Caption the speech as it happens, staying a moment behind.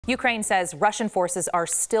Ukraine says Russian forces are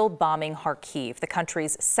still bombing Kharkiv, the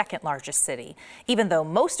country's second largest city, even though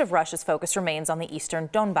most of Russia's focus remains on the eastern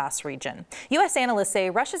Donbas region. U.S. analysts say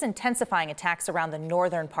Russia's intensifying attacks around the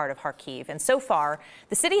northern part of Kharkiv, and so far,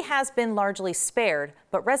 the city has been largely spared,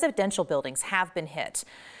 but residential buildings have been hit.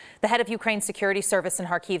 The head of Ukraine's security service in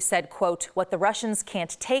Kharkiv said, quote, "What the Russians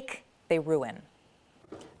can't take, they ruin."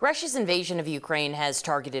 Russia's invasion of Ukraine has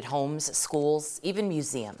targeted homes, schools, even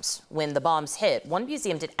museums. When the bombs hit, one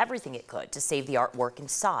museum did everything it could to save the artwork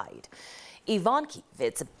inside. Ivankiv,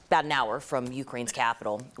 it's about an hour from Ukraine's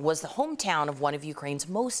capital, was the hometown of one of Ukraine's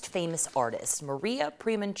most famous artists. Maria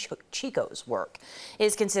Primanchiko's work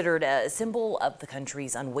is considered a symbol of the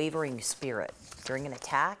country's unwavering spirit. During an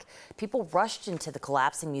attack, people rushed into the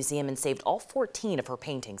collapsing museum and saved all 14 of her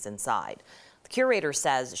paintings inside. The curator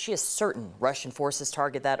says she is certain Russian forces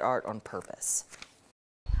target that art on purpose.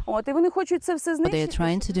 What they are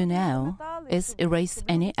trying to do now is erase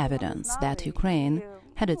any evidence that Ukraine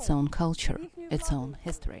had its own culture, its own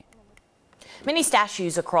history. Many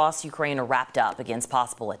statues across Ukraine are wrapped up against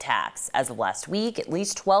possible attacks. As of last week, at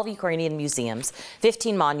least 12 Ukrainian museums,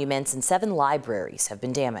 15 monuments, and 7 libraries have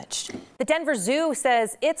been damaged. The Denver Zoo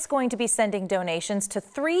says it's going to be sending donations to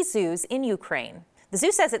 3 zoos in Ukraine. The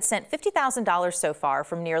zoo says it sent $50,000 so far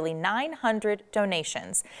from nearly 900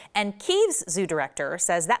 donations. And Kyiv's zoo director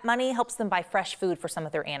says that money helps them buy fresh food for some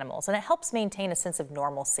of their animals, and it helps maintain a sense of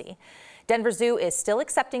normalcy. Denver Zoo is still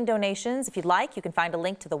accepting donations. If you'd like, you can find a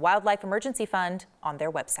link to the Wildlife Emergency Fund on their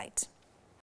website.